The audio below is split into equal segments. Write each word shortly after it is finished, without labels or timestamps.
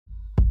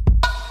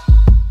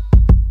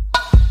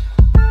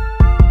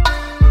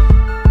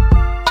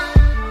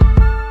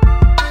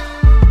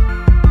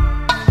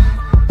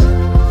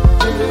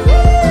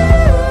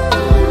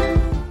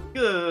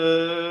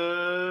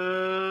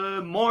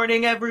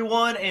morning,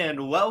 everyone,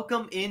 and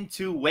welcome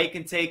into Wake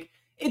and Take.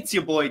 It's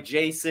your boy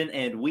Jason,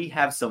 and we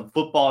have some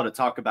football to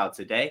talk about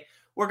today.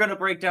 We're going to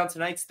break down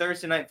tonight's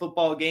Thursday night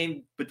football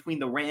game between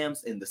the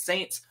Rams and the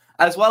Saints,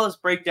 as well as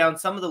break down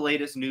some of the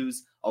latest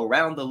news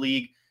around the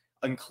league,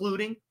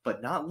 including,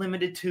 but not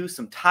limited to,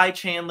 some Ty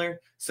Chandler,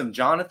 some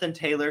Jonathan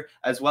Taylor,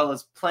 as well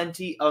as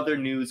plenty other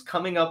news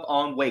coming up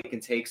on Wake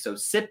and Take. So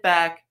sit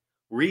back,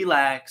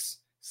 relax,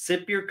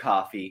 sip your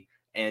coffee,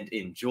 and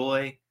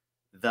enjoy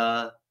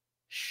the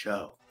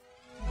show.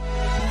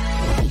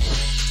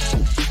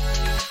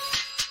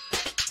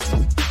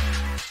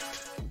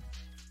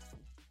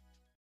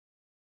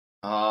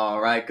 All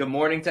right, good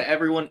morning to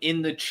everyone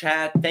in the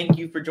chat. Thank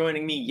you for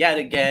joining me yet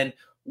again.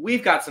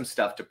 We've got some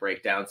stuff to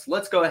break down, so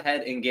let's go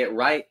ahead and get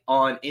right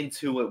on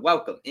into it.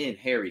 Welcome in,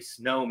 Harry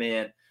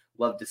Snowman.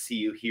 Love to see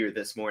you here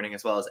this morning,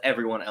 as well as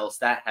everyone else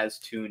that has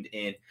tuned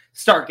in.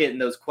 Start getting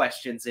those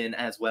questions in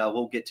as well.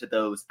 We'll get to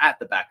those at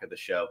the back of the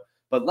show.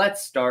 But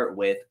let's start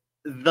with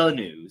the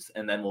news,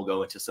 and then we'll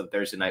go into some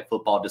Thursday night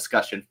football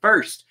discussion.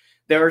 First,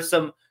 there are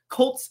some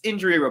Colts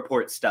injury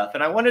report stuff,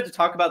 and I wanted to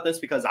talk about this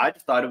because I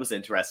just thought it was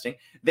interesting.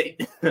 They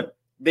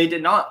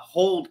did not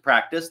hold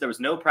practice. There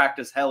was no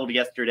practice held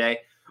yesterday,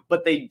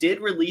 but they did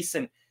release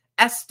an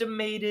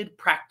estimated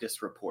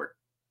practice report,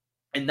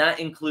 and that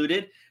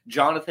included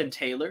Jonathan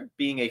Taylor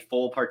being a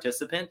full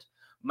participant,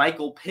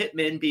 Michael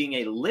Pittman being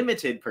a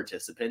limited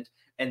participant,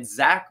 and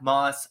Zach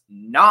Moss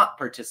not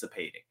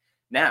participating.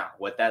 Now,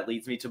 what that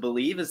leads me to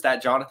believe is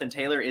that Jonathan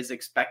Taylor is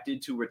expected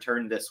to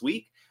return this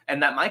week,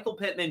 and that Michael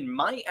Pittman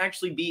might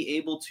actually be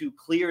able to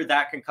clear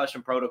that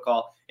concussion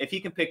protocol. If he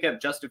can pick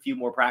up just a few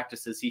more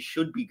practices, he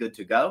should be good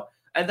to go.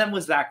 And then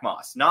with Zach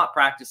Moss not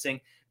practicing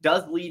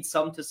does lead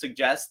some to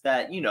suggest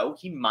that,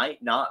 he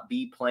might not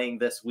be playing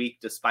this week,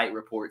 despite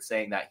reports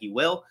saying that he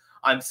will.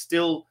 I'm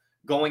still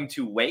going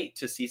to wait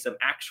to see some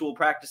actual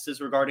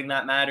practices regarding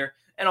that matter,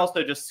 and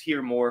also just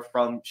hear more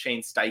from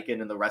Shane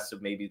Steichen and the rest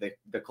of maybe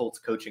the Colts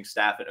coaching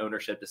staff and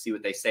ownership to see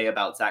what they say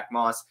about Zach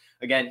Moss.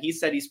 Again, he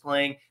said he's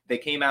playing. They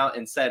came out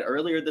and said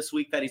earlier this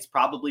week that he's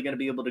probably going to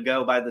be able to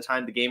go by the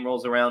time the game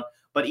rolls around.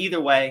 But either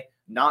way,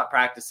 not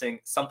practicing,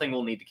 something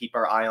we'll need to keep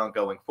our eye on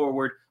going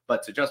forward.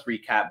 But to just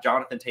recap,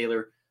 Jonathan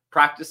Taylor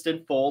practiced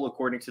in full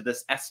according to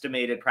this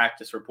estimated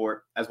practice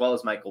report, as well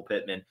as Michael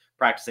Pittman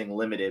practicing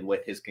limited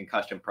with his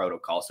concussion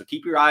protocol. So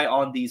keep your eye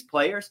on these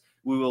players.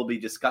 We will be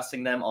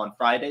discussing them on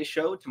Friday's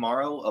show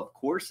tomorrow, of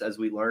course, as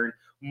we learn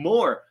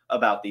more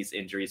about these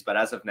injuries. But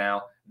as of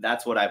now,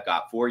 that's what I've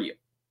got for you.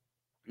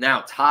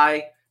 Now,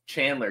 Ty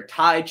Chandler.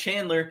 Ty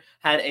Chandler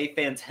had a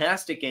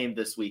fantastic game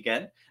this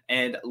weekend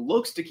and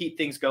looks to keep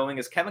things going,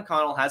 as Kevin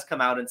Connell has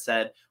come out and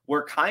said,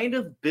 we're kind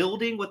of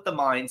building with the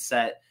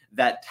mindset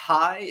that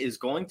Ty is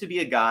going to be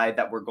a guy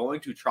that we're going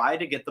to try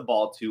to get the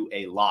ball to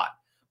a lot,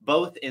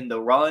 both in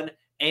the run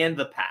and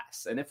the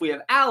pass. And if we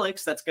have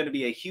Alex, that's going to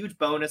be a huge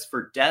bonus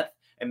for depth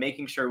and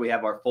making sure we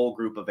have our full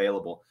group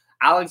available.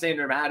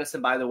 Alexander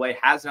Madison, by the way,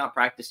 has not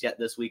practiced yet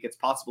this week. It's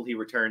possible he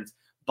returns,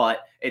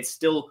 but it's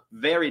still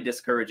very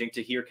discouraging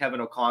to hear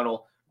Kevin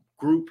O'Connell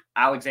group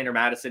Alexander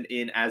Madison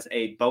in as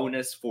a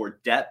bonus for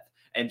depth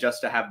and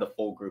just to have the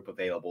full group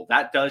available.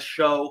 That does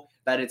show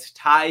that it's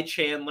Ty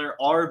Chandler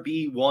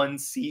RB1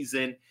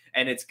 season,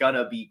 and it's going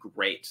to be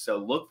great. So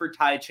look for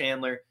Ty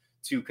Chandler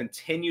to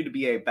continue to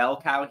be a bell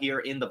cow here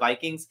in the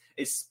Vikings,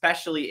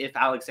 especially if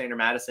Alexander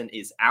Madison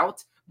is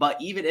out. But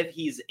even if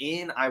he's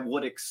in, I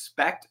would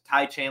expect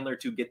Ty Chandler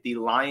to get the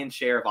lion's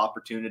share of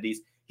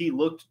opportunities. He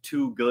looked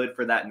too good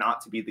for that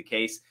not to be the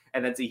case.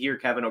 And then to hear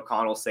Kevin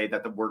O'Connell say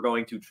that we're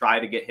going to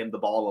try to get him the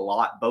ball a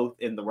lot, both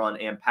in the run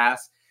and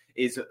pass,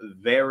 is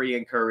very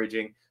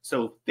encouraging.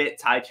 So fit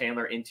Ty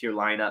Chandler into your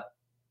lineup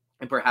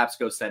and perhaps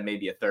go send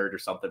maybe a third or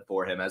something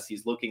for him, as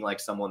he's looking like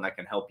someone that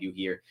can help you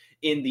here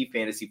in the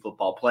fantasy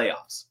football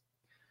playoffs.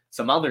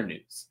 Some other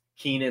news.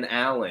 Keenan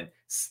Allen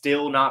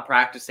still not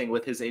practicing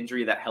with his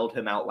injury that held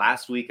him out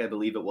last week. I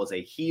believe it was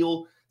a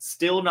heel.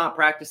 Still not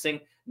practicing,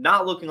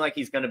 not looking like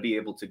he's going to be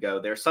able to go.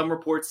 There are some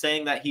reports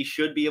saying that he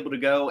should be able to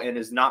go and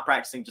is not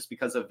practicing just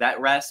because of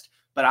that rest.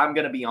 But I'm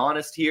going to be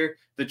honest here.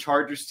 The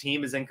Chargers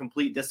team is in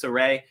complete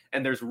disarray,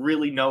 and there's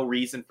really no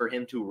reason for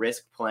him to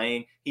risk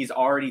playing. He's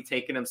already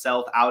taken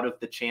himself out of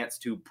the chance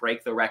to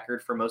break the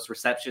record for most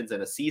receptions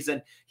in a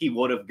season. He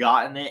would have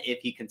gotten it if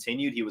he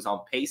continued. He was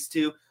on pace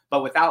to.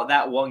 But without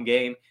that one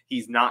game,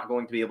 he's not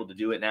going to be able to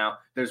do it now.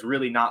 There's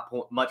really not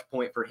much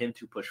point for him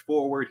to push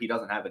forward. He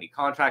doesn't have any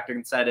contract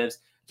incentives.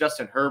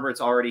 Justin Herbert's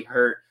already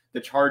hurt.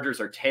 The Chargers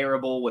are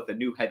terrible with a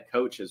new head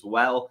coach as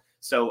well.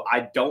 So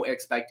I don't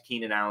expect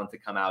Keenan Allen to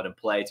come out and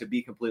play. To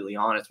be completely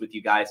honest with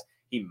you guys,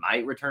 he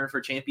might return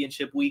for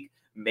championship week,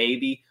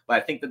 maybe. But I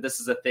think that this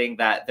is a thing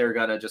that they're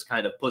going to just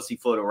kind of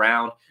pussyfoot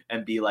around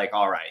and be like,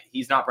 all right,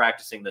 he's not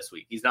practicing this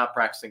week. He's not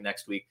practicing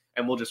next week.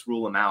 And we'll just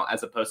rule him out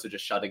as opposed to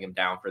just shutting him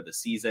down for the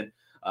season,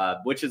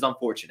 which is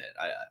unfortunate.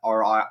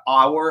 Our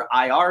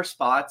IR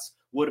spots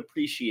would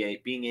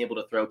appreciate being able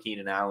to throw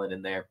Keenan Allen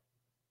in there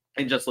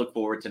and just look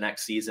forward to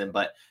next season.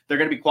 But they're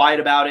going to be quiet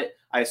about it.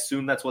 I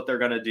assume that's what they're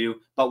going to do,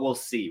 but we'll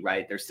see,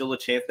 right? There's still a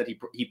chance that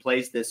he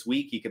plays this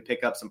week. He could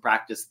pick up some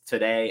practice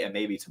today and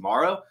maybe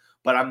tomorrow,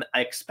 but I'm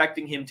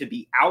expecting him to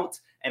be out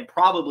and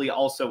probably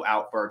also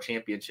out for our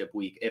championship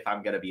week, if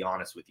I'm going to be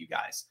honest with you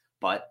guys.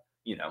 But,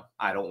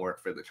 I don't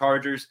work for the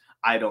Chargers.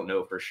 I don't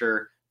know for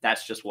sure.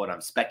 That's just what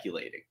I'm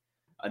speculating.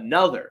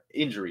 Another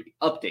injury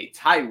update.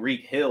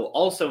 Tyreek Hill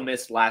also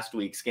missed last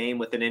week's game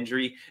with an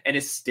injury and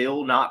is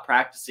still not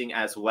practicing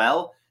as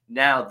well.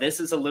 Now,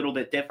 this is a little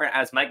bit different,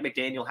 as Mike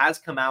McDaniel has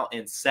come out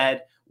and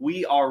said,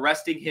 we are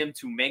resting him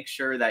to make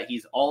sure that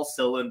he's all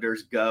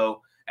cylinders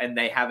go, and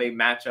they have a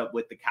matchup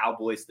with the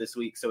Cowboys this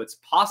week. So it's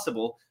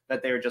possible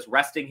that they're just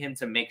resting him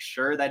to make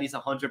sure that he's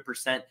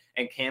 100%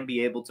 and can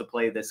be able to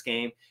play this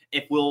game.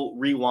 If we'll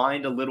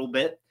rewind a little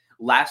bit,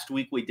 last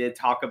week, we did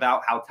talk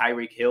about how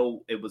Tyreek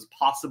Hill, it was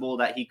possible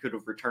that he could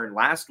have returned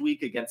last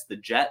week against the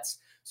Jets.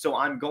 So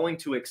I'm going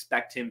to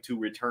expect him to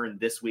return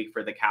this week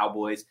for the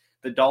Cowboys.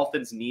 The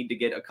Dolphins need to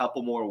get a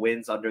couple more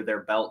wins under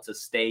their belt to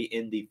stay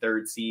in the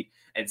 3rd seed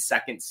and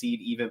 2nd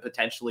seed, even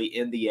potentially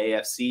in the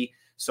AFC.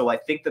 So I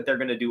think that they're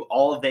going to do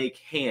all they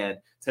can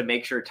to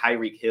make sure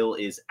Tyreek Hill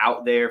is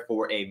out there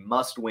for a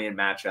must-win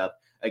matchup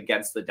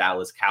against the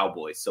Dallas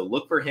Cowboys. So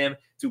look for him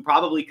to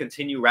probably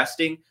continue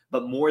resting,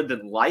 but more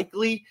than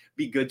likely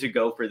be good to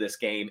go for this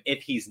game.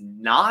 If he's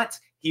not,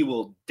 he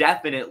will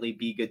definitely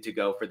be good to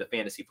go for the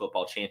Fantasy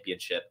Football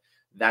Championship.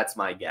 That's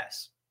my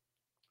guess.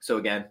 So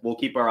again, we'll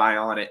keep our eye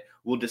on it.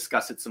 We'll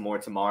discuss it some more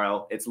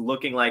tomorrow. It's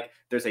looking like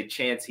there's a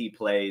chance he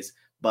plays,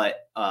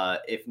 but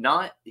if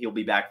not, he'll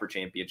be back for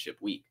championship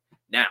week.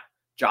 Now,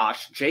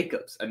 Josh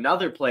Jacobs,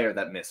 another player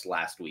that missed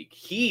last week.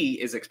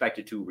 He is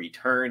expected to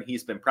return.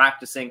 He's been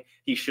practicing.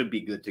 He should be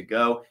good to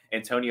go.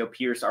 Antonio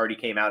Pierce already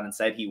came out and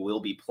said he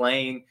will be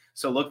playing.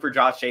 So look for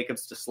Josh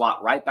Jacobs to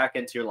slot right back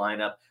into your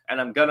lineup. And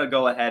I'm going to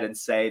go ahead and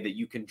say that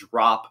you can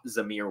drop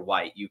Zamir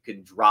White. You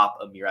can drop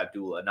Amir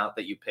Abdullah. Not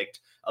that you picked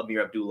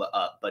Amir Abdullah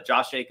up, but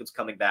Josh Jacobs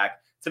coming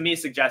back to me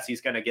suggests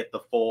he's going to get the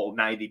full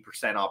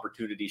 90%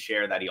 opportunity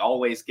share that he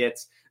always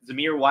gets.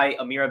 Zamir White,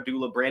 Amir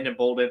Abdullah, Brandon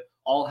Bolden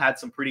all had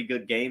some pretty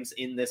good games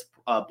in this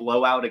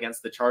blowout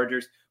against the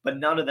Chargers, but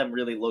none of them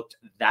really looked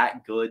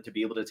that good to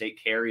be able to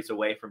take carries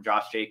away from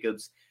Josh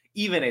Jacobs,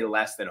 even a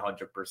less than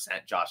 100%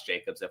 Josh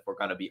Jacobs, if we're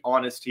going to be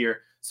honest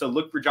here. So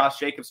look for Josh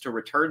Jacobs to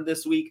return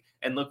this week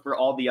and look for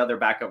all the other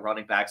backup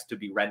running backs to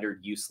be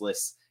rendered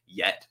useless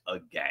yet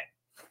again.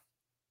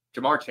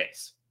 Ja'Marr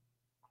Chase.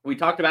 We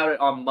talked about it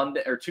on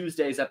Monday or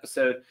Tuesday's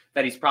episode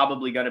that he's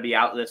probably going to be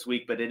out this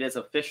week, but it is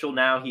official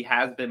now. He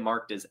has been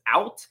marked as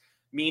out,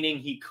 meaning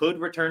he could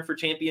return for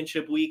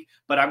championship week.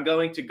 But I'm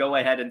going to go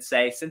ahead and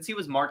say, since he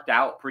was marked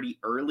out pretty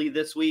early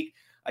this week,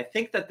 I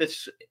think that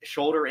this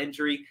shoulder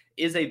injury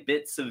is a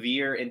bit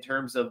severe in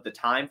terms of the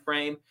time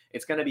frame.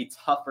 It's going to be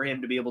tough for him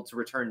to be able to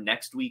return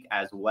next week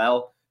as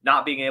well.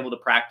 Not being able to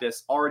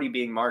practice, already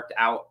being marked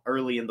out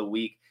early in the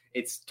week.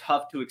 It's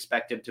tough to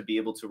expect him to be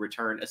able to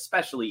return,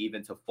 especially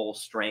even to full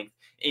strength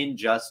in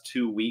just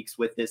 2 weeks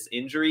with this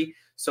injury.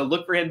 So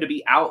look for him to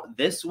be out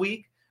this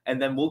week,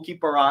 and then we'll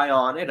keep our eye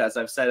on it, as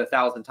I've said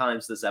 1,000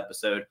 times this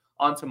episode,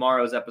 on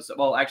tomorrow's episode.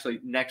 Well, actually,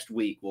 next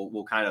week,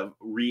 we'll kind of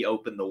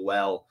reopen the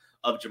well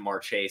of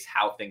Ja'Marr Chase,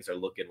 how things are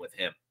looking with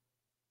him.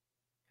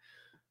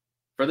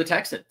 For the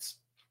Texans,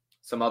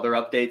 some other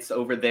updates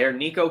over there.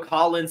 Nico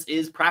Collins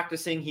is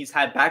practicing. He's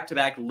had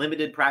back-to-back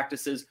limited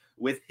practices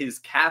with his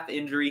calf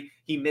injury.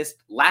 He missed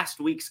last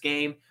week's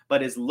game,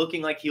 but is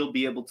looking like he'll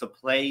be able to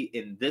play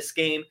in this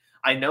game.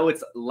 I know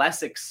it's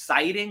less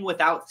exciting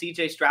without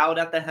CJ Stroud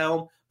at the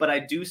helm, but I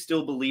do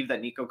still believe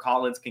that Nico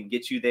Collins can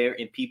get you there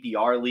in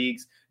PPR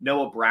leagues.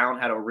 Noah Brown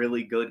had a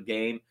really good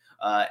game,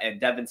 and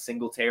Devin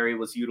Singletary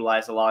was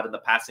utilized a lot in the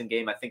passing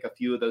game. I think a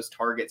few of those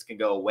targets can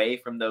go away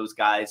from those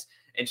guys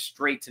and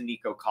straight to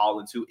Nico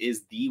Collins, who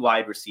is the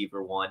wide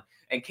receiver one.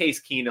 And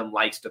Case Keenum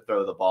likes to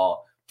throw the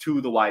ball to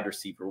the wide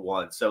receiver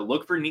one. So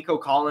look for Nico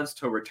Collins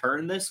to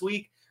return this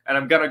week. And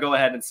I'm going to go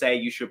ahead and say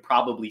you should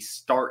probably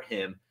start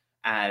him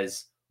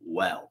as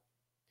well.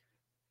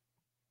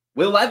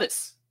 Will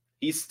Levis.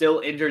 He's still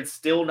injured,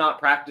 still not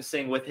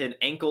practicing with an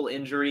ankle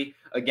injury.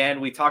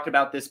 Again, we talked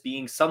about this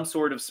being some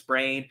sort of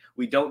sprain.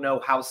 We don't know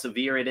how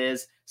severe it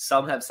is.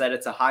 Some have said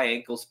it's a high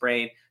ankle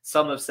sprain.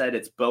 Some have said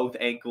it's both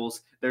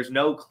ankles. There's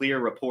no clear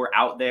report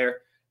out there.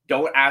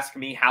 Don't ask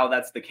me how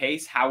that's the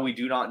case. How we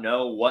do not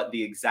know what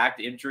the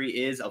exact injury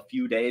is a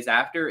few days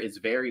after is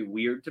very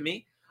weird to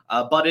me,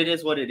 but it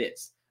is what it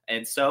is.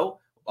 And so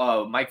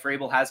Mike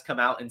Vrabel has come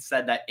out and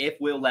said that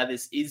if Will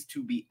Levis is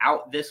to be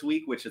out this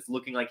week, which is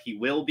looking like he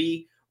will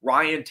be,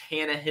 Ryan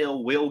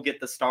Tannehill will get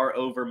the start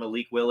over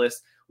Malik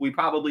Willis. We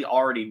probably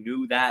already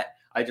knew that.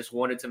 I just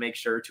wanted to make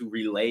sure to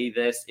relay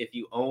this. If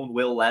you own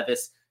Will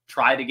Levis,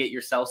 try to get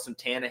yourself some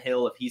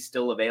Tannehill if he's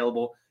still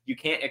available. You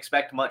can't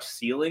expect much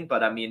ceiling,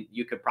 but I mean,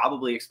 you could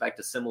probably expect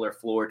a similar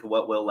floor to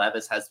what Will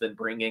Levis has been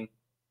bringing.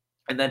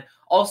 And then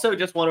also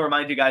just want to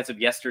remind you guys of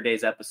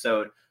yesterday's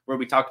episode where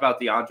we talked about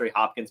DeAndre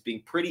Hopkins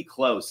being pretty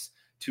close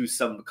to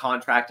some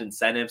contract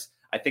incentives.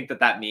 I think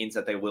that means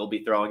that they will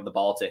be throwing the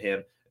ball to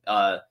him.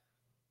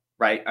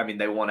 right? I mean,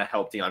 they want to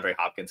help DeAndre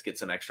Hopkins get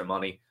some extra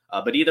money.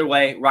 But either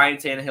way, Ryan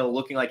Tannehill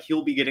looking like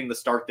he'll be getting the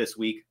start this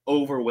week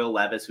over Will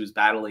Levis, who's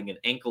battling an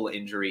ankle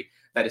injury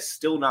that is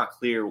still not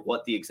clear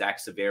what the exact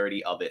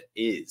severity of it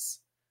is.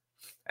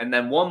 And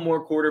then one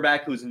more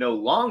quarterback who's no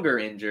longer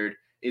injured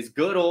is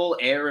good old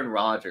Aaron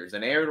Rodgers.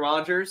 And Aaron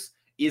Rodgers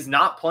is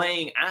not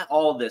playing at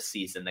all this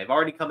season. They've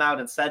already come out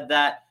and said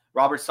that.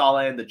 Robert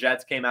Saleh and the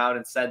Jets came out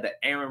and said that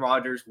Aaron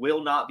Rodgers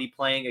will not be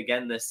playing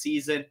again this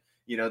season.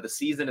 You know, the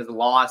season is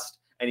lost,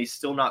 and he's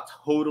still not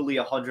totally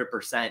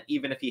 100%,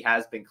 even if he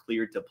has been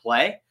cleared to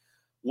play.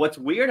 What's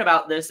weird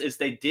about this is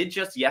they did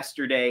just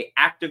yesterday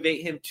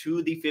activate him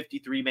to the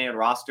 53-man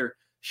roster,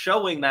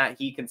 showing that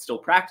he can still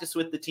practice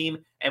with the team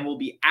and will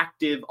be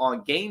active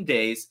on game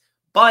days,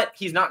 but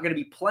he's not going to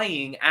be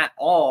playing at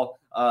all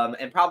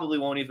and probably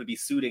won't even be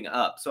suiting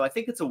up. So I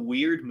think it's a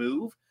weird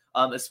move,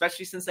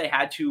 especially since they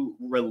had to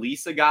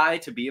release a guy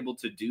to be able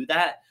to do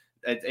that.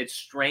 It's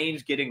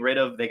strange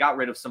they got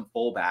rid of some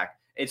fullback.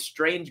 It's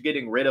strange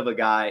getting rid of a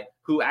guy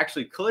who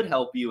actually could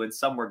help you in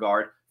some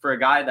regard for a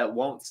guy that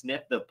won't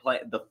sniff the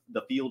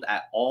field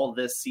at all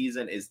this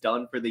season, is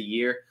done for the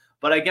year.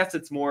 But I guess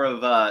it's more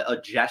of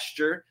a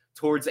gesture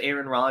towards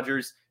Aaron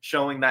Rodgers,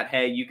 showing that,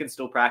 hey, you can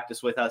still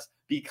practice with us,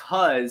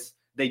 because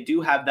they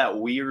do have that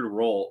weird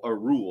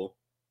rule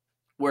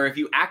where if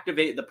you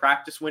activate the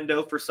practice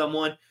window for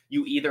someone,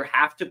 you either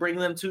have to bring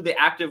them to the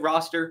active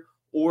roster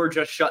or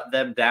just shut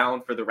them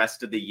down for the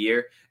rest of the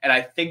year. And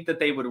I think that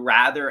they would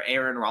rather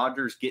Aaron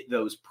Rodgers get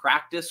those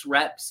practice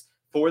reps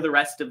for the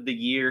rest of the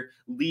year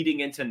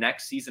leading into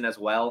next season as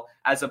well,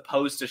 as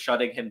opposed to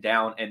shutting him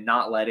down and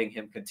not letting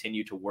him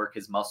continue to work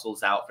his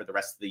muscles out for the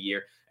rest of the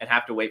year and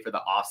have to wait for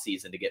the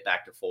offseason to get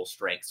back to full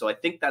strength. So I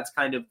think that's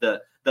kind of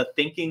the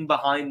thinking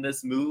behind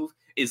this move,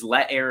 is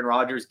let Aaron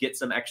Rodgers get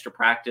some extra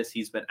practice.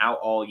 He's been out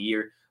all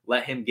year.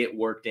 Let him get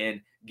worked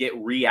in, get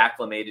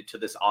reacclimated to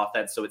this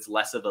offense, so it's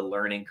less of a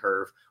learning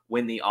curve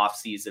when the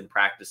offseason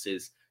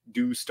practices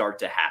do start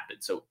to happen.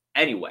 So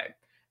anyway,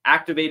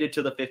 activated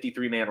to the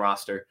 53-man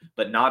roster,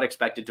 but not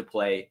expected to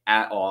play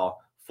at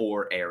all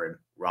for Aaron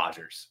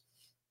Rodgers.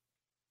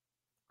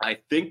 I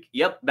think,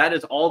 yep, that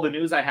is all the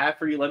news I have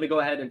for you. Let me go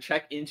ahead and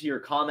check into your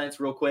comments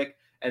real quick,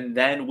 and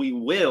then we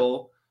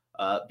will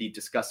be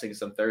discussing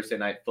some Thursday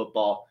night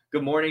football.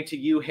 Good morning to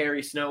you,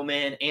 Harry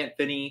Snowman,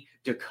 Anthony,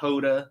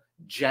 Dakota,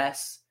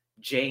 Jess,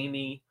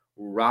 Jamie,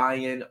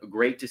 Ryan.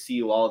 Great to see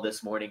you all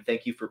this morning.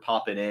 Thank you for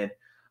popping in.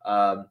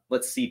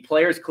 Let's see.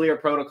 Players clear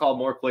protocol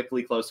more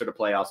quickly closer to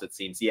playoffs, it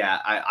seems. Yeah,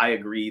 I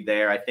agree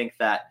there. I think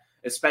that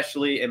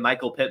especially in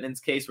Michael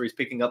Pittman's case, where he's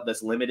picking up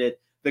this limited,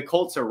 the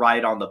Colts are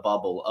right on the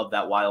bubble of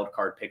that wild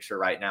card picture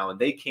right now, and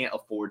they can't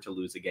afford to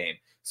lose a game.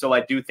 So I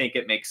do think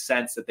it makes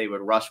sense that they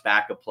would rush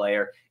back a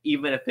player,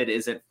 even if it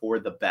isn't for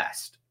the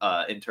best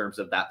in terms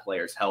of that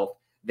player's health.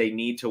 They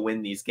need to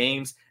win these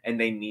games, and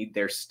they need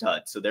their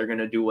stud. So they're going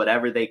to do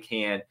whatever they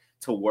can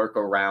to work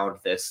around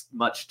this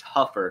much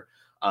tougher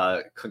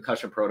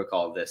concussion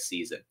protocol this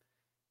season.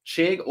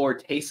 Chig or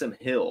Taysom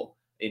Hill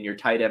in your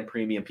tight end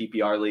premium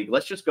PPR league?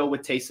 Let's just go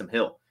with Taysom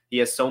Hill. He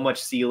has so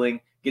much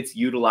ceiling, gets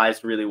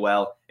utilized really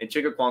well, and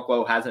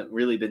Chigaquanquo hasn't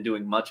really been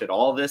doing much at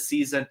all this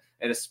season,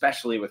 and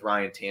especially with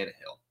Ryan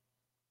Tannehill.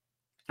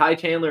 Ty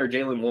Chandler or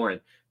Jaylen Warren?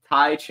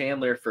 Ty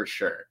Chandler for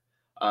sure.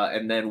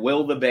 And then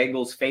will the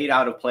Bengals fade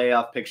out of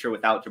playoff picture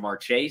without Jamar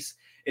Chase?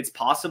 It's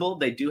possible.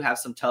 They do have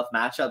some tough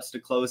matchups to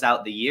close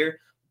out the year.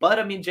 But,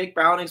 I mean, Jake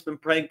Browning's been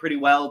playing pretty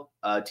well.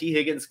 T.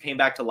 Higgins came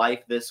back to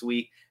life this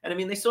week. And, I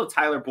mean, they still have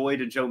Tyler Boyd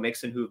and Joe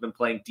Mixon, who have been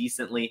playing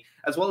decently,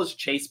 as well as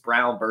Chase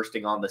Brown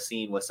bursting on the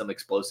scene with some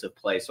explosive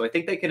play. So I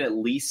think they can at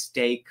least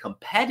stay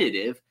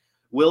competitive.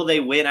 Will they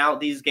win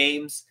out these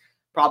games?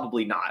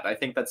 Probably not. I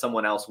think that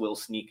someone else will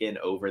sneak in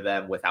over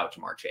them without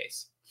Jamar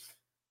Chase.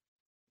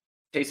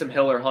 Taysom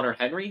Hill or Hunter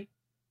Henry?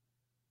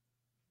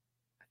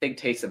 I think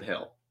Taysom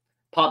Hill.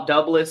 Pop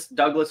Douglas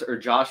or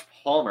Josh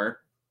Palmer?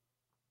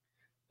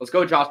 Let's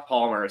go Josh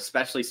Palmer,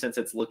 especially since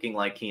it's looking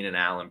like Keenan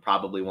Allen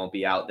probably won't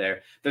be out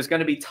there. There's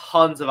going to be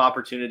tons of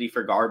opportunity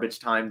for garbage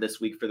time this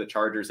week for the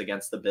Chargers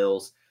against the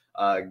Bills.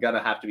 Going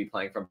to have to be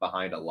playing from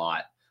behind a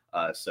lot.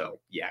 So,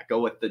 yeah, go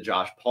with the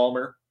Josh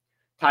Palmer.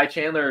 Ty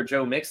Chandler or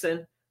Joe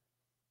Mixon?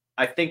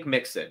 I think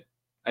Mixon.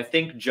 I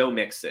think Joe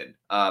Mixon.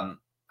 I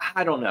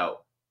don't know.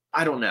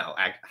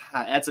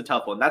 That's a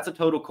tough one. That's a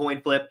total coin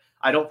flip.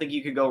 I don't think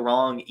you could go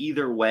wrong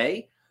either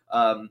way.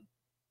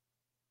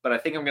 But I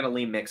think I'm going to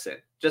lean Mixon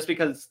just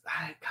because,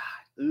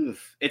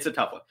 it's a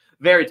tough one.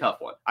 Very tough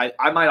one.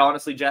 I might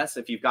honestly, Jess,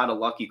 if you've got a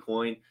lucky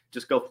coin,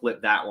 just go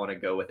flip that one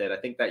and go with it. I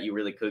think that you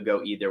really could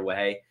go either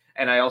way.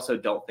 And I also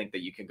don't think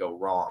that you can go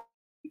wrong.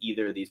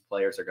 Either of these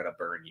players are going to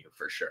burn you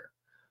for sure.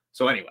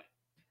 So anyway,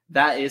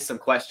 that is some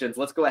questions.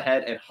 Let's go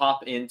ahead and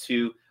hop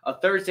into a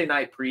Thursday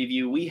night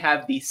preview. We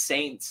have the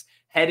Saints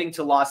heading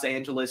to Los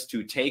Angeles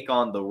to take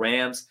on the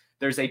Rams.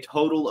 There's a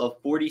total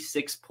of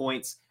 46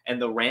 points, and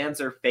the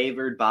Rams are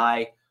favored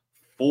by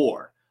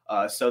 4.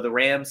 So the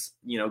Rams,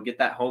 get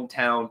that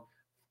hometown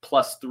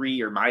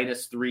 +3 or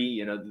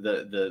 -3,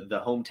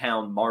 the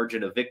hometown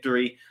margin of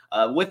victory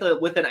with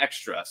an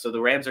extra. So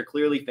the Rams are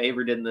clearly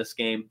favored in this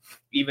game.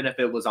 Even if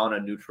it was on a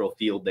neutral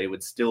field, they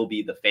would still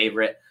be the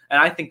favorite.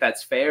 And I think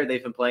that's fair.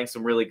 They've been playing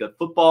some really good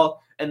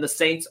football, and the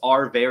Saints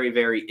are very,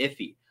 very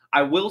iffy.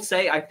 I will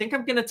say, I think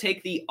I'm going to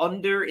take the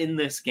under in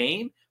this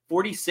game.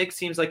 46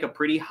 seems like a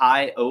pretty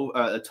high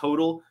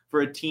total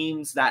for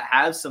teams that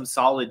have some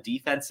solid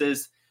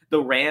defenses.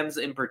 The Rams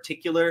in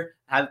particular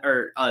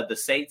the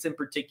Saints in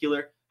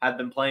particular have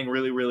been playing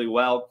really, really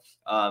well.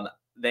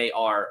 They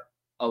are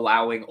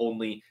allowing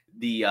only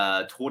the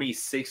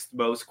 26th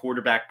most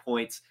quarterback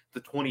points,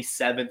 the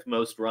 27th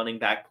most running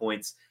back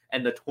points,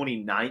 and the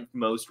 29th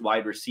most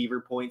wide receiver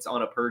points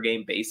on a per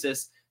game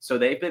basis. So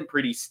they've been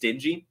pretty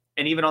stingy.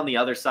 And even on the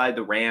other side,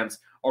 the Rams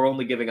are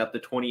only giving up the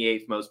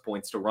 28th most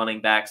points to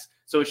running backs.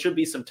 So it should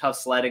be some tough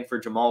sledding for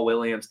Jamal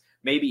Williams,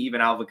 maybe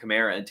even Alvin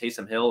Kamara and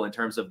Taysom Hill in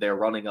terms of their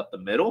running up the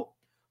middle.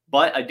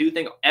 But I do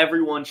think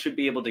everyone should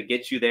be able to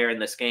get you there in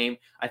this game.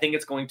 I think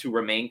it's going to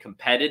remain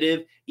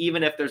competitive,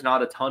 even if there's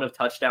not a ton of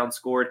touchdowns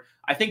scored.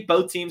 I think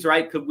both teams,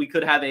 we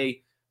could have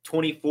a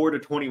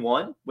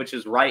 24-21, which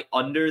is right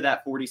under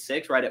that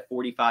 46, right at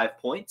 45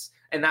 points.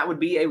 And that would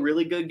be a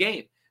really good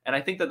game. And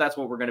I think that that's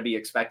what we're going to be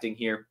expecting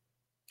here.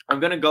 I'm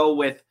going to go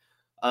with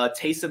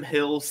Taysom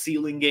Hill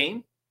ceiling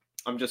game.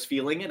 I'm just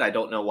feeling it. I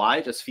don't know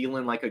why. Just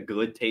feeling like a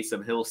good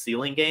Taysom Hill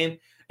ceiling game.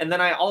 And then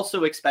I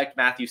also expect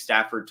Matthew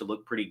Stafford to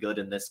look pretty good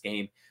in this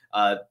game.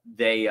 I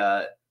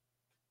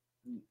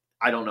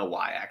don't know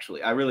why,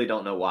 actually. I really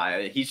don't know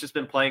why. He's just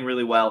been playing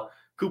really well.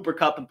 Cooper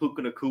Kupp and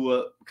Puka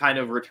Nacua kind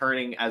of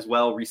returning as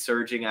well,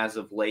 resurging as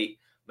of late.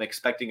 I'm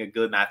expecting a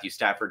good Matthew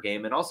Stafford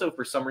game. And also,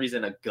 for some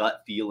reason, a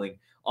gut feeling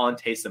on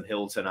Taysom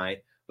Hill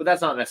tonight. But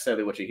that's not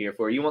necessarily what you're here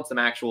for. You want some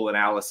actual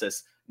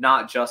analysis,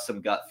 not just some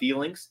gut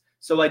feelings.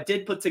 So I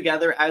did put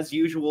together, as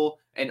usual,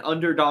 an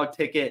underdog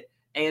ticket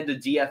and a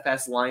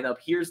DFS lineup.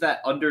 Here's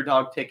that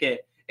underdog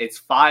ticket. It's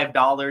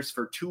 $5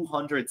 for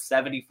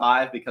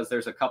 $275 because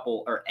there's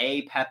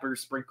a pepper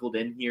sprinkled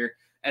in here.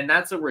 And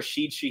that's a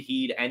Rashid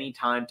Shaheed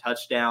anytime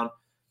touchdown.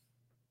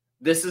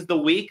 This is the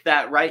week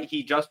that,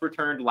 he just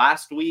returned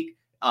last week.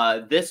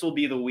 This will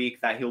be the week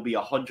that he'll be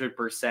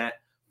 100%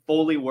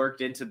 fully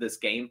worked into this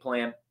game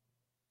plan.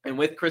 And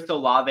with Chris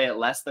Olave at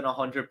less than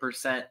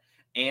 100%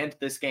 and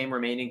this game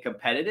remaining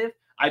competitive,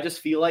 I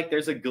just feel like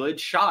there's a good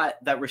shot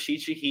that Rashid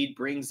Shaheed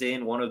brings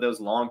in one of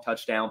those long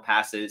touchdown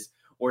passes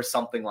or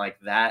something like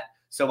that.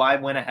 So I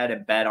went ahead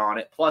and bet on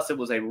it. Plus, it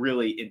was a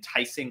really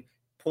enticing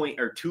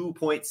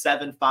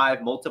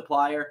 2.75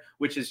 multiplier,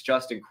 which is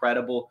just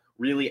incredible.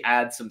 Really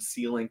adds some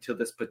ceiling to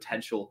this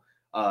potential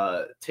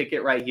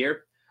ticket right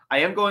here. I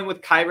am going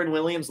with Kyren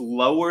Williams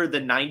lower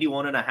than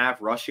 91.5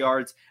 rush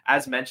yards.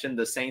 As mentioned,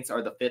 the Saints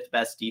are the 5th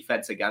best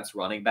defense against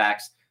running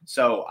backs.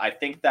 So I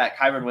think that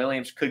Kyren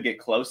Williams could get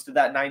close to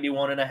that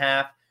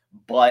 91.5,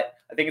 but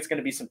I think it's going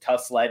to be some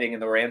tough sledding,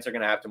 and the Rams are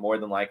going to have to more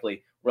than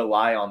likely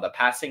rely on the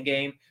passing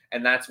game.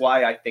 And that's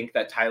why I think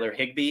that Tyler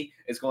Higbee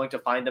is going to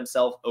find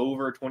himself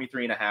over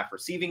 23.5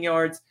 receiving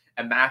yards,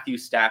 and Matthew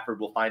Stafford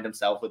will find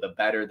himself with a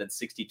better than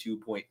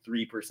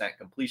 62.3%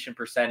 completion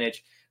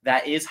percentage.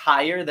 That is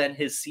higher than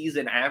his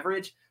season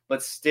average,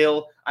 but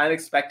still, I'm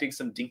expecting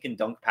some dink and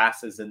dunk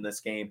passes in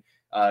this game,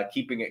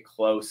 keeping it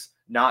close,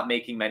 not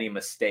making many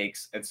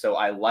mistakes. And so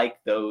I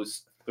like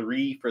those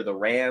 3 for the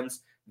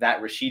Rams.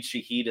 That Rashid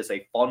Shaheed is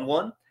a fun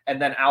one.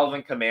 And then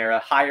Alvin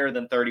Kamara, higher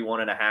than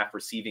 31.5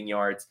 receiving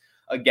yards.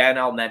 Again,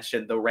 I'll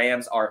mention the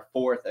Rams are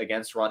 4th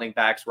against running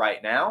backs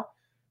right now.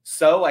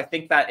 So I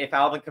think that if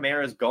Alvin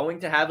Kamara is going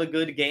to have a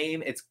good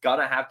game, it's going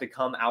to have to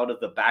come out of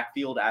the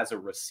backfield as a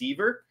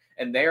receiver.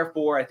 And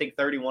therefore, I think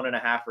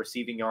 31.5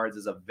 receiving yards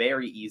is a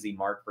very easy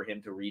mark for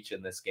him to reach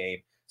in this game.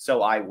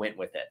 So I went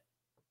with it.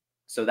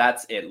 So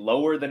that's it.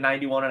 Lower than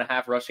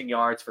 91.5 rushing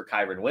yards for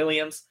Kyren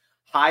Williams.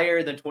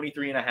 Higher than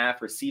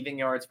 23.5 receiving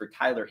yards for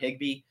Tyler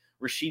Higbee.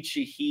 Rashid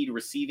Shaheed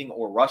receiving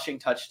or rushing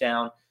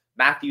touchdown.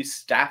 Matthew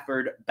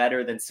Stafford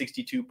better than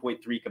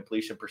 62.3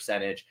 completion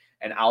percentage.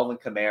 And Alvin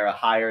Kamara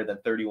higher than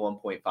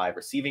 31.5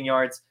 receiving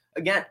yards.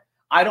 Again,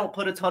 I don't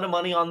put a ton of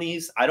money on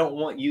these. I don't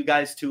want you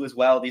guys to as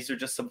well. These are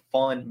just some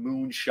fun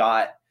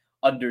moonshot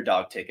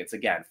underdog tickets.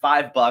 Again,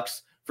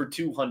 $5 for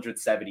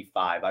 $275.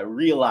 I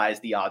realize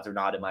the odds are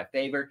not in my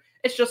favor.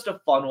 It's just a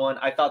fun one.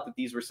 I thought that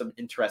these were some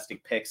interesting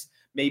picks.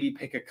 Maybe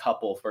pick a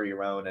couple for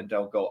your own and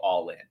don't go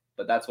all in.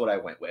 But that's what I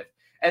went with.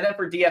 And then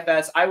for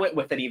DFS, I went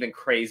with an even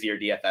crazier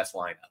DFS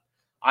lineup.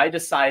 I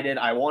decided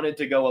I wanted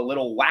to go a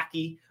little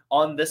wacky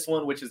on this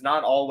one, which is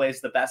not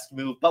always the best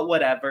move, but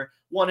whatever.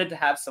 Wanted to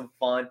have some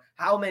fun.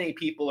 How many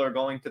people are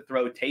going to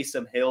throw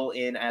Taysom Hill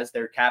in as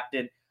their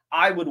captain?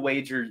 I would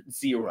wager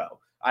 0.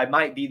 I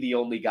might be the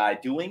only guy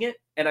doing it.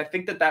 And I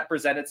think that that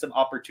presented some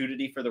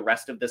opportunity for the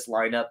rest of this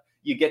lineup.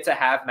 You get to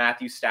have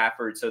Matthew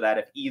Stafford so that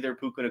if either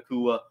Puka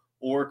Nacua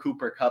or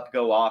Cooper Kupp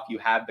go off, you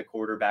have the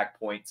quarterback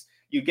points.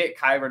 You get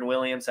Kyren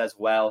Williams as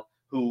well,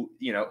 who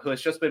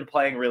has just been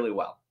playing really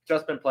well.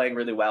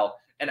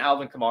 And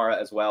Alvin Kamara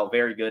as well,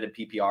 very good in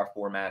PPR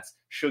formats.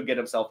 Should get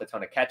himself a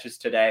ton of catches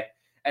today.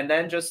 And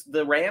then just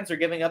the Rams are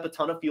giving up a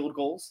ton of field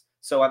goals.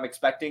 So I'm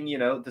expecting,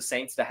 the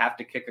Saints to have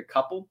to kick a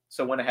couple.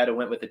 So went ahead and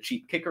went with a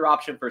cheap kicker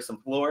option for some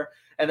floor.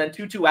 And then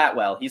Tutu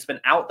Atwell. He's been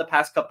out the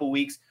past couple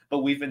weeks, but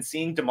we've been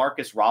seeing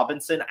Demarcus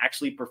Robinson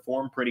actually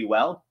perform pretty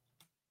well.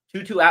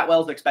 Tutu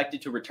Atwell is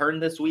expected to return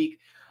this week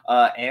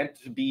and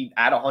to be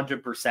at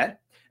 100%.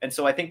 And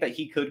so I think that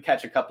he could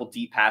catch a couple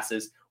deep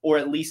passes or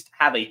at least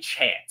have a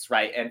chance,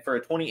 right? And for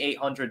a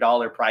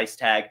 $2,800 price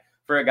tag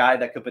for a guy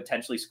that could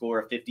potentially score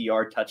a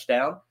 50-yard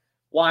touchdown,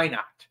 why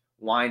not?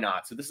 Why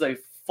not? So this is a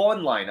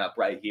fun lineup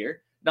right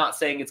here. Not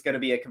saying it's going to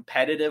be a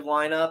competitive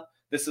lineup.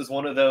 This is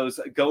one of those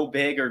go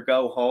big or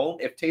go home.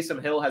 If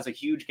Taysom Hill has a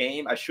huge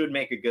game, I should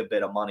make a good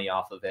bit of money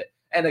off of it.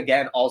 And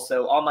again,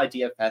 also on my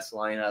DFS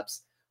lineups,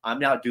 I'm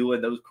not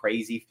doing those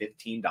crazy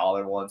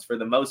 $15 ones for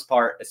the most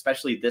part,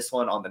 especially this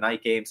one on the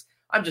night games.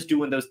 I'm just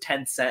doing those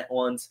 10-cent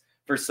ones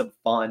for some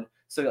fun.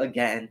 So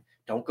again,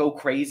 don't go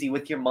crazy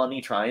with your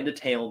money trying to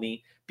tail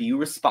me. Be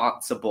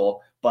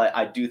responsible. But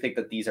I do think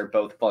that these are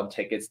both fun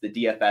tickets, the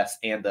DFS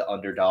and the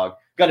underdog.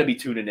 Got to be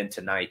tuning in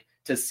tonight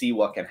to see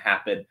what can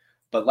happen.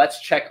 But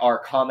let's check our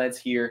comments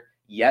here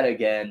yet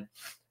again,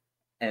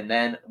 and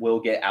then we'll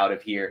get out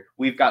of here.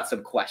 We've got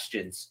some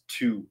questions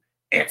to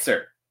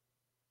answer.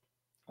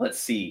 Let's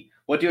see.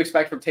 What do you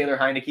expect from Taylor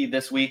Heinicke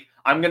this week?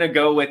 I'm going to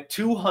go with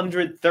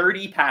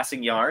 230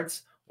 passing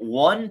yards,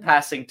 1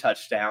 passing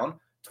touchdown,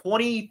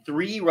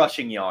 23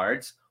 rushing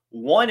yards,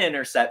 1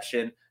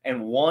 interception,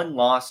 and 1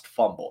 lost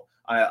fumble.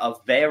 A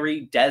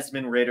very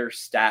Desmond Ridder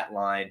stat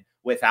line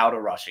without a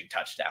rushing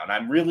touchdown.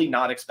 I'm really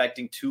not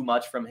expecting too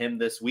much from him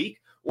this week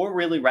or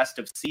really rest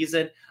of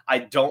season. I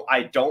don't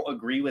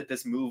agree with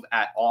this move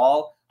at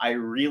all. I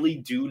really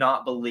do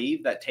not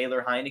believe that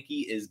Taylor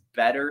Heinicke is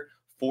better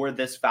for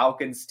this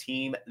Falcons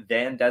team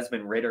than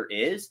Desmond Ridder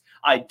is.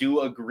 I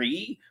do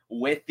agree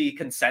with the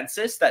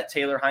consensus that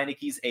Taylor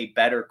Heinicke's a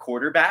better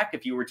quarterback.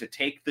 If you were to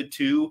take the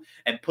two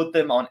and put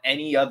them on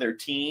any other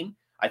team,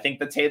 I think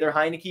that Taylor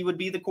Heinicke would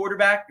be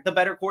the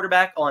better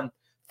quarterback on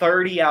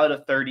 30 out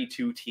of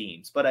 32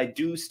 teams. But I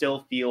do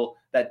still feel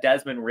that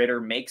Desmond Ridder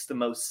makes the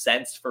most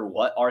sense for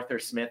what Arthur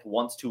Smith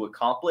wants to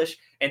accomplish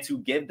and to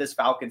give this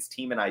Falcons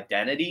team an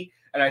identity.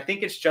 And I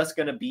think it's just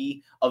going to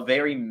be a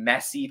very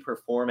messy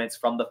performance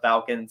from the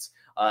Falcons.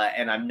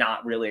 And I'm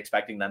not really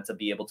expecting them to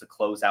be able to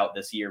close out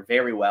this year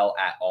very well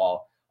at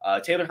all.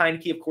 Taylor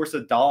Heinicke, of course,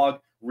 a dog,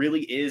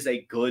 really is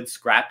a good,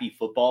 scrappy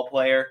football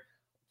player.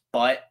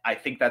 But I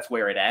think that's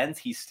where it ends.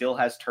 He still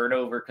has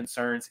turnover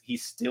concerns. He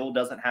still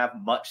doesn't have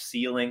much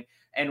ceiling.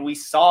 And we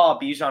saw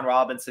Bijan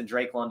Robinson,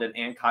 Drake London,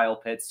 and Kyle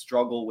Pitts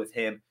struggle with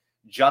him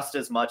just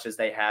as much as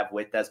they have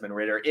with Desmond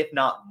Ridder, if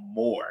not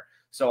more.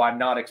 So I'm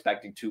not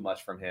expecting too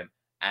much from him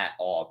at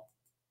all.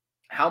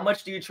 How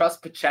much do you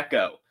trust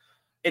Pacheco?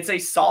 It's a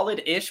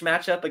solid-ish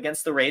matchup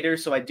against the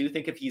Raiders, so I do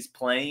think if he's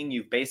playing,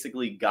 you've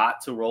basically got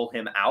to roll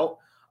him out.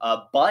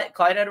 But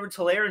Clyde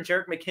Edwards-Helaire and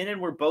Jerick McKinnon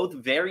were both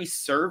very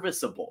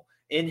serviceable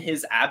in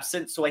his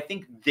absence. So I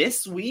think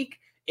this week,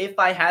 if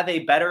I have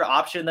a better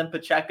option than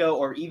Pacheco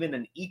or even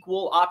an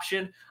equal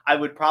option, I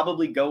would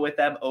probably go with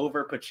them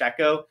over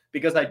Pacheco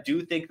because I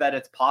do think that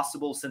it's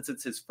possible, since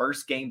it's his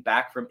first game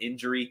back from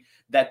injury,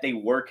 that they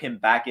work him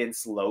back in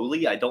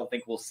slowly. I don't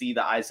think we'll see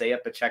the Isaiah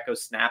Pacheco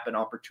snap and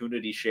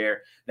opportunity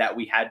share that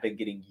we had been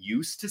getting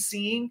used to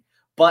seeing.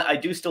 But I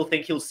do still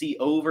think he'll see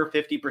over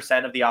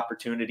 50% of the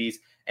opportunities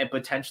and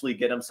potentially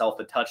get himself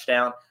a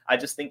touchdown. I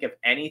just think, if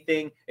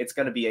anything, it's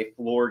going to be a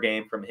floor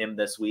game from him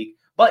this week.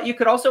 But you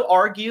could also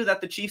argue that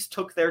the Chiefs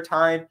took their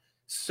time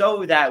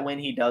so that when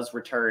he does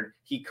return,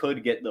 he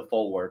could get the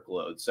full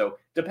workload. So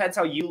depends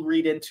how you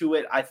read into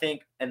it, I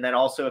think. And then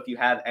also, if you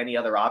have any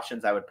other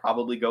options, I would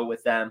probably go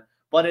with them.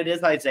 But it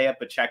is Isaiah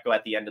Pacheco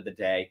at the end of the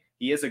day.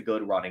 He is a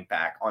good running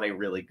back on a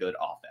really good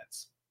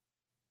offense.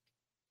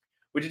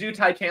 Would you do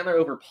Ty Chandler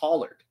over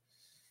Pollard?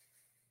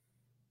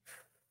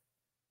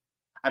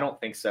 I don't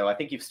think so. I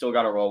think you've still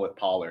got to roll with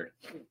Pollard.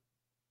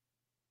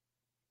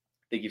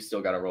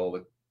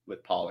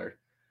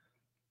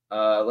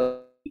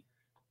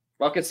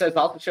 Ruckus says,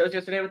 also shows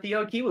yesterday with the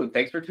Kiwu.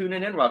 Thanks for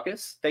tuning in,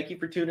 Ruckus. Thank you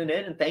for tuning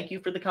in, and thank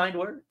you for the kind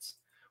words.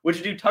 Would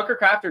you do Tucker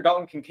Kraft or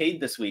Dalton Kincaid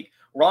this week?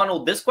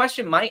 Ronald, this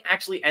question might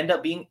actually end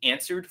up being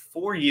answered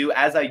for you,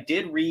 as I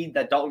did read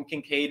that Dalton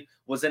Kincaid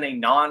was in a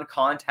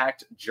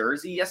non-contact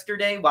jersey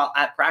yesterday while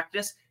at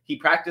practice. He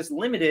practiced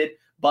limited,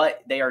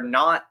 but they are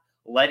not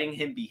letting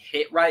him be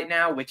hit right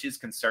now, which is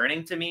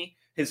concerning to me.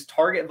 His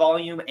target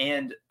volume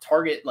and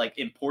target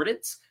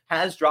importance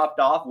has dropped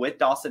off with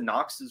Dawson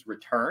Knox's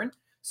return.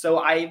 So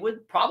I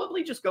would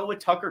probably just go with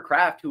Tucker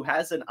Kraft, who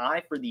has an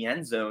eye for the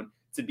end zone.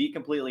 To be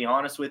completely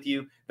honest with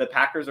you, the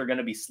Packers are going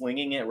to be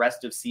slinging it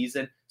rest of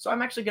season. So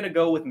I'm actually going to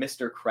go with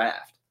Mr.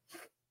 Kraft.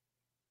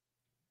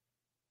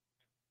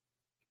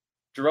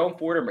 Jerome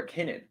Ford or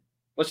McKinnon?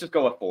 Let's just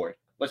go with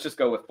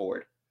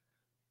Ford.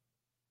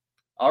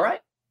 All right.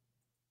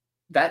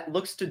 That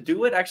looks to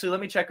do it. Actually,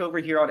 let me check over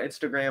here on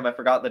Instagram. I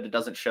forgot that it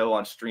doesn't show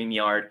on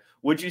StreamYard.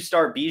 Would you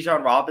start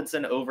Bijan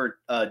Robinson over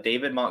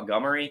David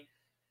Montgomery?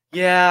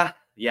 Yeah,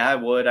 I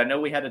would. I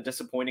know we had a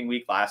disappointing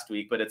week last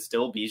week, but it's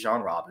still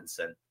Bijan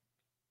Robinson.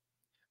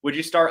 Would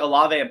you start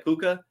Olave and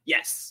Puka?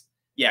 Yes.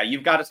 Yeah,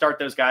 you've got to start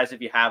those guys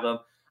if you have them.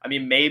 I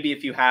mean, maybe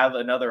if you have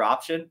another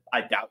option,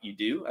 I doubt you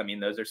do. I mean,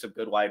 those are some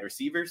good wide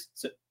receivers.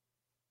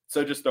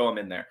 So just throw them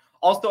in there.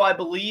 Also, I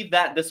believe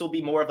that this will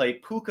be more of a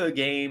Puka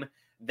game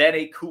than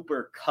a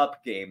Cooper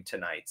Kupp game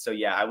tonight. So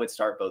yeah, I would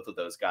start both of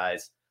those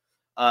guys.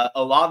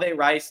 Olave,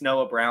 Rice,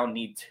 Noah Brown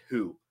need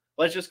 2.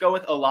 Let's just go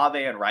with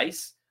Olave and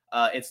Rice.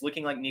 It's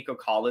looking like Nico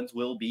Collins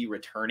will be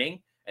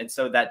returning, and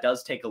so that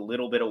does take a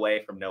little bit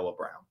away from Noah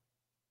Brown.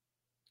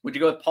 Would you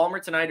go with Palmer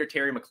tonight or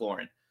Terry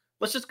McLaurin?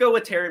 Let's just go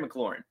with Terry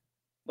McLaurin.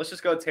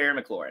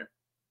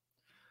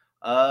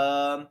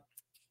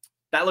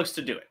 That looks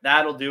to do it.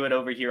 That'll do it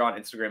over here on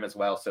Instagram as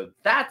well. So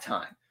that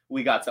time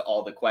we got to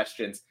all the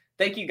questions.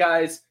 Thank you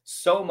guys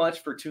so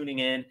much for tuning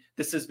in.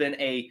 This has been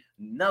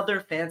another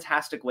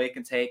fantastic Wake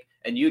and Take,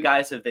 and you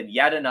guys have been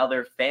yet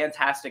another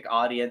fantastic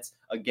audience.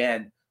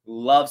 Again,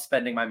 love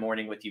spending my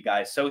morning with you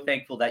guys. So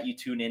thankful that you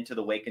tune into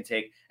the Wake and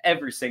Take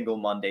every single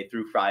Monday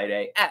through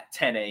Friday at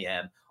 10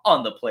 a.m.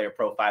 on the Player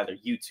Profiler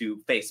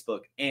YouTube,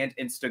 Facebook, and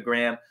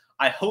Instagram.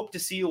 I hope to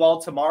see you all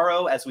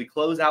tomorrow as we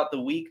close out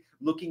the week,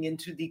 looking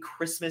into the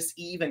Christmas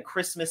Eve and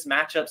Christmas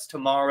matchups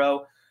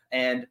tomorrow.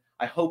 And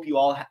I hope you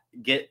all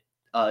get,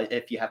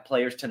 if you have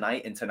players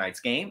tonight in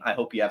tonight's game, I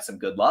hope you have some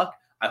good luck.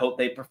 I hope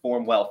they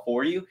perform well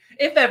for you.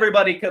 If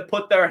everybody could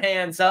put their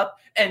hands up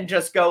and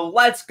just go,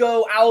 let's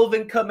go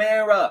Alvin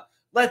Kamara.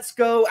 Let's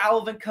go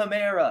Alvin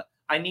Kamara.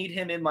 I need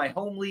him in my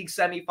home league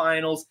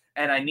semifinals,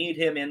 and I need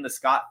him in the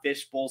Scott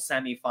Fish Bowl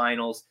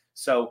semifinals.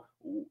 So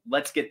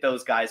let's get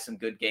those guys some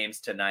good games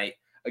tonight.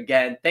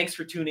 Again, thanks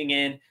for tuning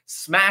in.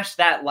 Smash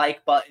that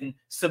like button.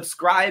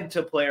 Subscribe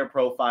to Player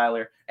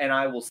Profiler, and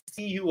I will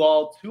see you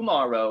all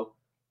tomorrow.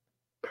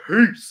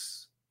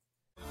 Peace.